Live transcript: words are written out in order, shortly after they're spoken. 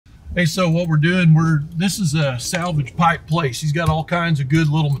Hey, so what we're doing, this is a salvage pipe place. He's got all kinds of good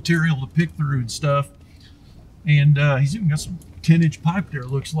little material to pick through and stuff. And he's even got some 10-inch pipe there, it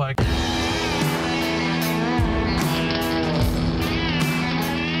looks like.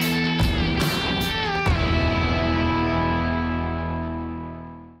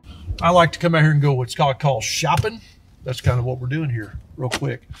 I like to come out here and go what's called shopping. That's kind of what we're doing here, real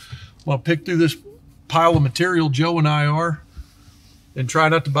quick. I'm gonna pick through this pile of material, Joe and I are, and try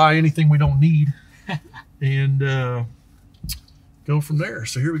not to buy anything we don't need, and go from there.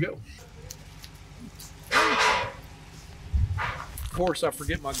 So here we go. Of course, I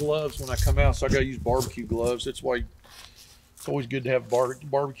forget my gloves when I come out, so I gotta use barbecue gloves. That's why it's always good to have a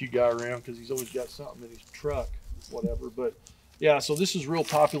barbecue guy around, because he's always got something in his truck, whatever. But yeah, so this is real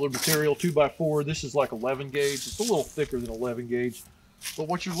popular material, 2x4. This is like 11 gauge. It's a little thicker than 11 gauge. But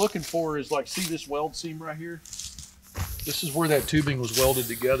what you're looking for is, like, see this weld seam right here? This is where that tubing was welded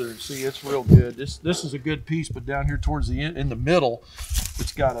together. And see, it's real good. This is a good piece, but down here towards the end, in the middle,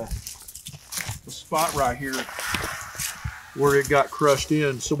 it's got a spot right here where it got crushed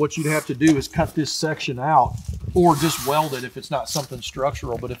in. So what you'd have to do is cut this section out, or just weld it if it's not something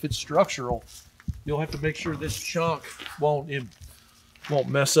structural. But if it's structural, you'll have to make sure this chunk won't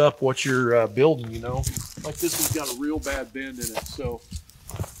mess up what you're building, you know. Like this one's got a real bad bend in it. So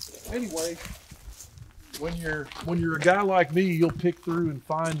anyway, when you're a guy like me, you'll pick through and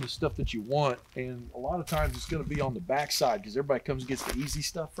find the stuff that you want, and a lot of times it's going to be on the back side, because everybody comes and gets the easy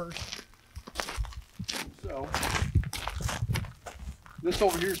stuff first. So this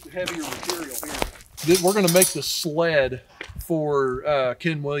over here is the heavier material here. We're going to make the sled for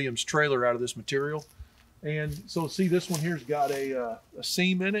Ken Williams' trailer out of this material. And so see, this one here's got a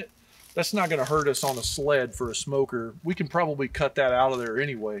seam in it. That's not going to hurt us on a sled for a smoker. We can probably cut that out of there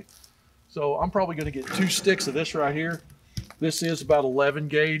anyway. So I'm probably going to get 2 sticks of this right here. This is about 11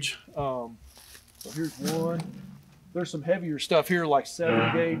 gauge. So here's one. There's some heavier stuff here, like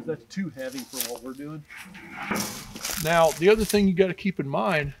 7 gauge. That's too heavy for what we're doing. Now, the other thing you got to keep in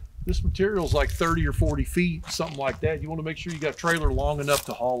mind, this material is like 30 or 40 feet, something like that. You want to make sure you got a trailer long enough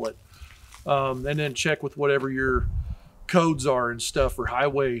to haul it. And then check with whatever your codes are and stuff for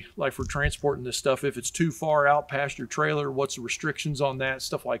highway, like for transporting this stuff. If it's too far out past your trailer, what's the restrictions on that,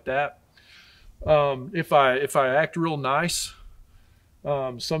 stuff like that. If I act real nice,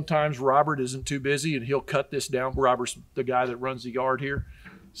 sometimes Robert isn't too busy and he'll cut this down. Robert's the guy that runs the yard here.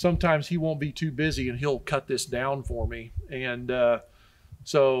 Sometimes he won't be too busy and he'll cut this down for me. And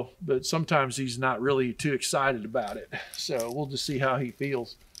but sometimes he's not really too excited about it. So we'll just see how he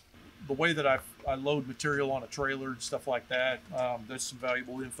feels. The way that I load material on a trailer and stuff like that, that's some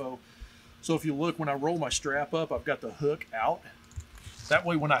valuable info. So if you look, when I roll my strap up, I've got the hook out. That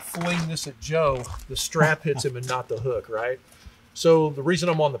way when I fling this at Joe, the strap hits him and not the hook, right? So the reason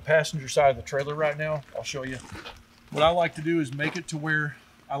I'm on the passenger side of the trailer right now, I'll show you. What I like to do is make it to where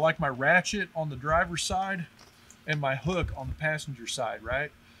I like my ratchet on the driver's side and my hook on the passenger side,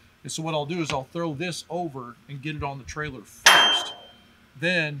 right? And so what I'll do is I'll throw this over and get it on the trailer first.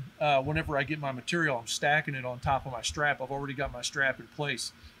 Then whenever I get my material, I'm stacking it on top of my strap. I've already got my strap in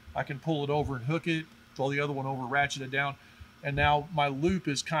place. I can pull it over and hook it, throw the other one over, ratchet it down. And now my loop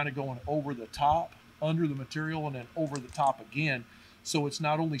is kind of going over the top, under the material, and then over the top again. So it's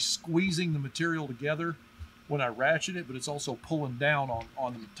not only squeezing the material together when I ratchet it, but it's also pulling down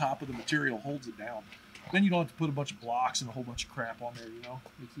on the top of the material, holds it down. Then you don't have to put a bunch of blocks and a whole bunch of crap on there, you know.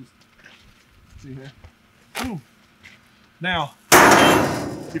 It's just, see here? Boom. Now,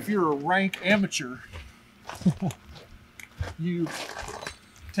 if you're a rank amateur, you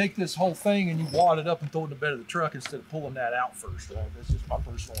take this whole thing and you wad it up and throw it in the bed of the truck instead of pulling that out first, right? That's just my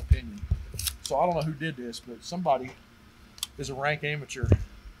personal opinion. So I don't know who did this, but somebody is a rank amateur.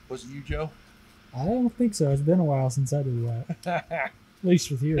 Was it you, Joe? I don't think so. It's been a while since I did that. At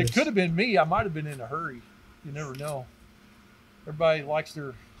least with yours. It could have been me. I might have been in a hurry. You never know. Everybody likes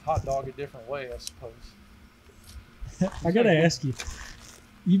their hot dog a different way, I suppose. I got to ask you,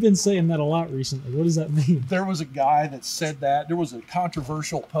 you've been saying that a lot recently. What does that mean? There was a guy that said that. There was a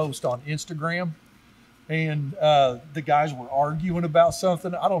controversial post on Instagram, and the guys were arguing about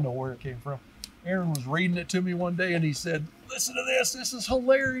something. I don't know where it came from. Aaron was reading it to me one day, and he said, "Listen to this. This is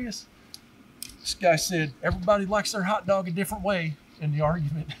hilarious." This guy said, "Everybody likes their hot dog a different way." In the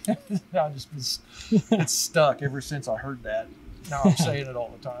argument, it's stuck ever since I heard that. Now I'm saying it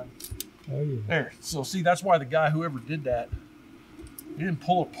all the time. Oh yeah. There. So see, that's why the guy, whoever did that, he didn't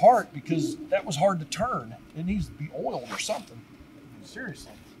pull it apart, because that was hard to turn. It needs to be oiled or something.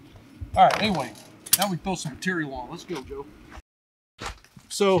 Seriously. All right. Anyway, now we throw some material on. Let's go, Joe.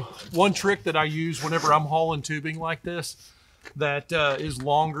 So one trick that I use whenever I'm hauling tubing like this, that is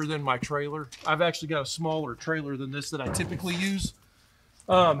longer than my trailer. I've actually got a smaller trailer than this that I typically use.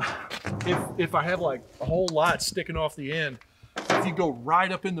 If I have like a whole lot sticking off the end, if you go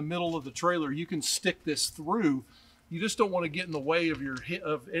right up in the middle of the trailer, you can stick this through. You just don't want to get in the way of your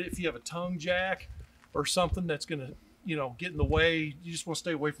if you have a tongue jack or something that's going to, you know, get in the way. You just want to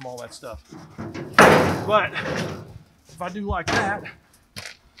stay away from all that stuff. But if I do like that,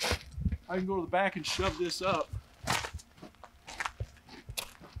 I can go to the back and shove this up.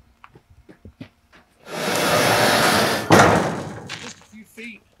 Just a few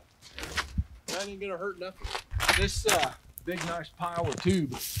feet. That ain't gonna hurt nothing. This big nice pile of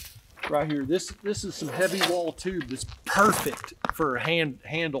tube right here. This is some heavy wall tube that's perfect for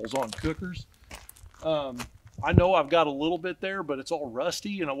handles on cookers. I know I've got a little bit there, but it's all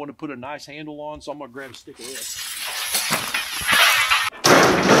rusty, and I want to put a nice handle on, so I'm gonna grab a stick of this.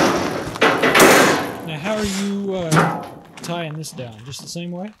 Now, how are you tying this down? Just the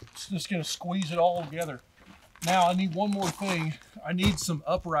same way? It's just gonna squeeze it all together. Now I need one more thing. I need some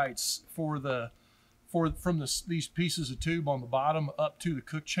uprights from these pieces of tube on the bottom up to the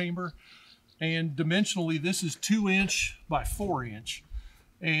cook chamber. And dimensionally, this is 2" by 4",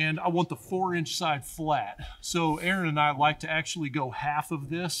 and I want the 4" side flat. So Aaron and I like to actually go half of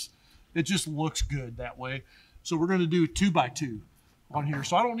this. It just looks good that way. So we're gonna do 2 by 2 on here.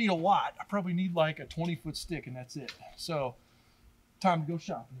 So I don't need a lot. I probably need like a 20-foot stick, and that's it. So time to go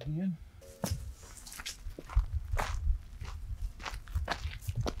shopping again.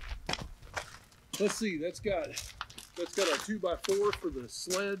 Let's see, that's got our 2 by 4 for the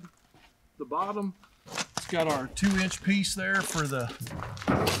sled, the bottom. It's got our 2" piece there for the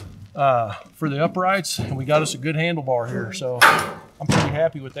uprights, and we got us a good handlebar here. So I'm pretty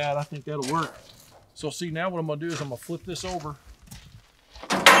happy with that. I think that'll work. So see, now what I'm gonna do is I'm gonna flip this over.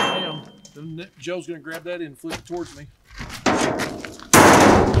 Bam. Then Joe's gonna grab that and flip it towards me.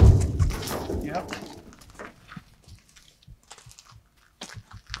 Yep.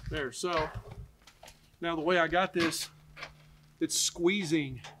 There, so now the way I got this, it's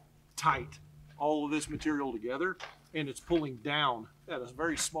squeezing tight all of this material together, and it's pulling down at a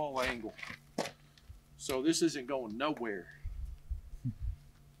very small angle. So this isn't going nowhere.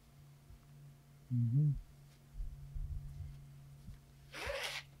 Mm-hmm.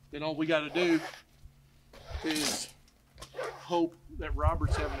 Then all we got to do is hope that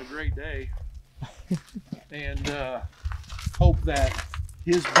Robert's having a great day and hope that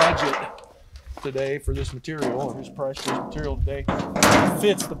his budget today for this material, or his price for this material today,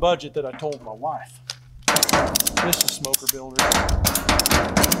 fits the budget that I told my wife. This is SmokerBuilder.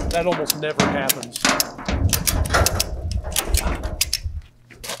 That almost never happens.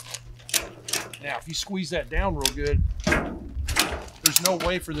 Now, if you squeeze that down real good, there's no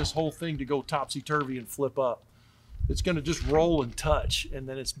way for this whole thing to go topsy-turvy and flip up. It's going to just roll and touch, and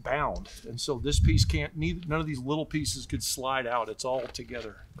then it's bound. And so this piece can't, none of these little pieces could slide out. It's all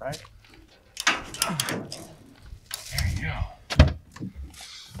together, right? There you go.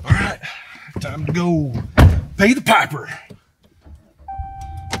 All right, time to go pay the piper.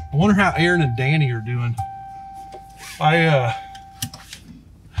 I wonder how Aaron and Danny are doing.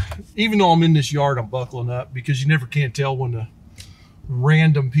 Even though I'm in this yard, I'm buckling up because you never can tell when a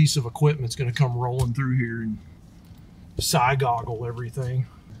random piece of equipment's going to come rolling through here and side goggle everything.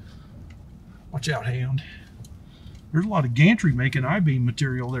 Watch out, Hound. There's a lot of gantry making I-beam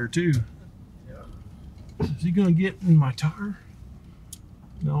material there too. Yeah. Is he going to get in my tire?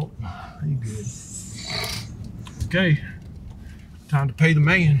 No, he good. Okay, time to pay the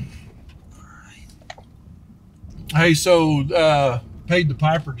man. All right. Hey, so paid the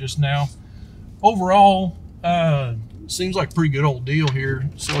piper just now. Overall, seems like a pretty good old deal here.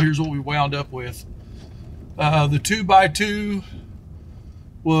 So here's what we wound up with. The 2 by 2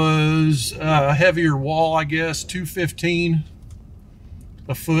 was a heavier wall, I guess, $2.15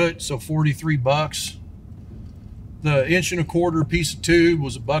 a foot, so $43. The 1¼ inch piece of tube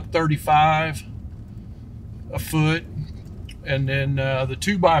was $1.35 a foot, and then the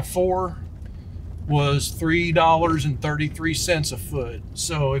 2 by 4 was $3.33 a foot.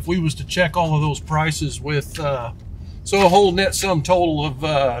 So if we was to check all of those prices with so a whole net sum total of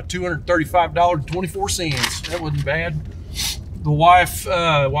 $235.24. That wasn't bad. The wife,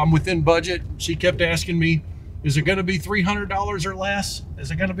 while I'm within budget, she kept asking me, is it going to be $300 or less? Is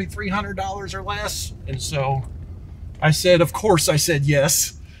it going to be $300 or less? And so I said, of course I said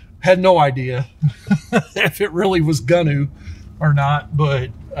yes. Had no idea if it really was gonna or not, but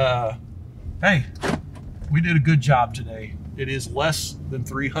hey, we did a good job today. It is less than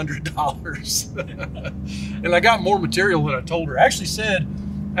 $300. And I got more material than I told her. Actually,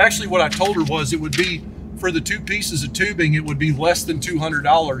 what I told her was it would be for the 2 pieces of tubing, it would be less than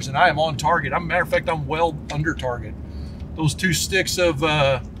 $200, and I am on target. Matter of fact, I'm well under target. Those 2 sticks of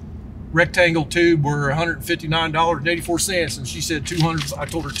rectangle tube were $159.84, and she said 200. I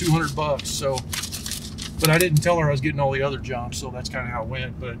told her 200 bucks. So, but I didn't tell her I was getting all the other junk, so that's kind of how it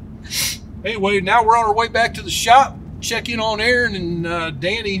went. But anyway, now we're on our way back to the shop. Check in on Aaron and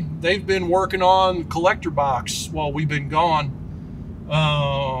Danny. They've been working on collector box while we've been gone.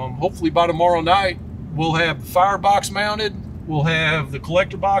 Hopefully by tomorrow night we'll have the firebox mounted, we'll have the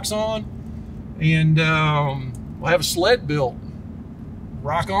collector box on, and we'll have a sled built.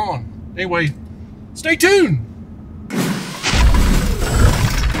 Rock on. Anyway, stay tuned.